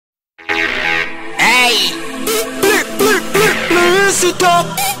Ey.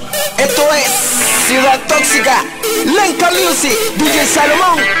 Esto es Ciudad Tóxica, Lenka Music, DJ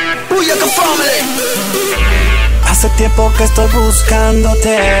Salomón, Bullaka Family. Hace tiempo que estoy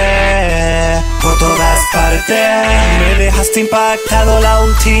buscándote por todas partes. Me dejaste impactado la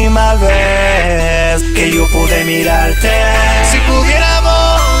última vez que yo pude mirarte. Si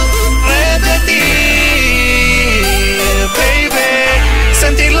pudiéramos repetir, baby,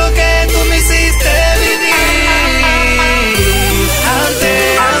 sentir lo que tú me hiciste vivir.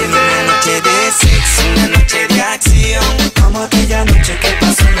 Antes, una noche de sexo, una noche de acción, como aquella noche que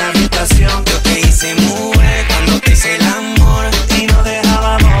pasó en la habitación. Yo te hice mujer cuando te hice el amor y no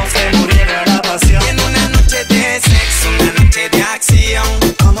dejábamos que muriera la pasión. Y en una noche de sexo, una noche de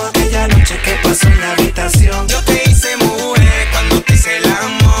acción, como aquella noche que pasó en la habitación. Yo te hice mujer cuando te hice el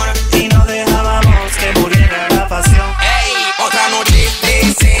amor y no dejábamos que muriera la pasión. Ey, otra noche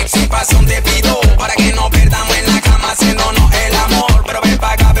de sexo y pasión te pido, para que no perdamos en la cama haciéndonos el amor. Pero ven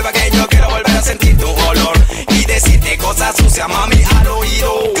pa' acá, que yo quiero volver a sentir tu olor y decirte cosas sucias, mami, al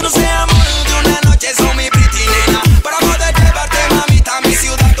oído. Que no sea amor de una noche, son mi pretty nena, para poder llevarte, mamita, a mi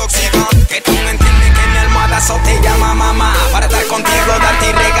ciudad tóxica. Que tú no entiendes que mi almohada so te llama mamá, para estar contigo, darte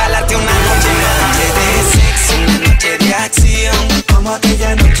y regalarte una noche de sexo, una noche de acción, como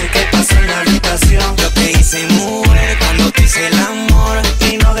aquella noche que pasó en la habitación. yo te hice mujer cuando te hice el amor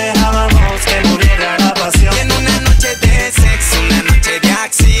Y no dejábamos que muriera la pasión. y en una noche de sexo, una noche de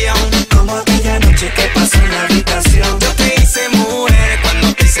acción, Como aquella noche que pasó en la habitación. yo te hice mujer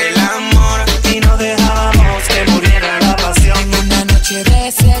cuando te hice el amor. Y no dejábamos que muriera la pasión. Una noche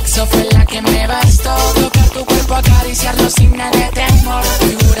de sexo fue la que me bastó, tocar tu cuerpo, acariciarlo sin nada de temor.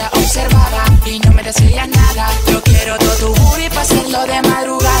 Figura observada y no me decías nada. Yo quiero todo tu booty pa' hacerlo de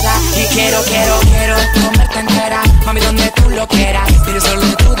madrugada. Y quiero comerte entera, mami, donde tú lo quieras. Pide solo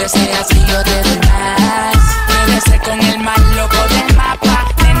lo que tú deseas y yo te doy más. Puede ser con el más loco del mapa,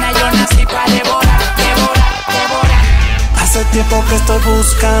 nena, yo nací pa' devorar. Hace tiempo que estoy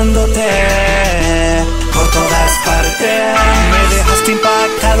buscándote por todas partes. Me dejaste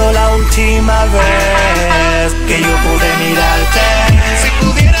impactado la última vez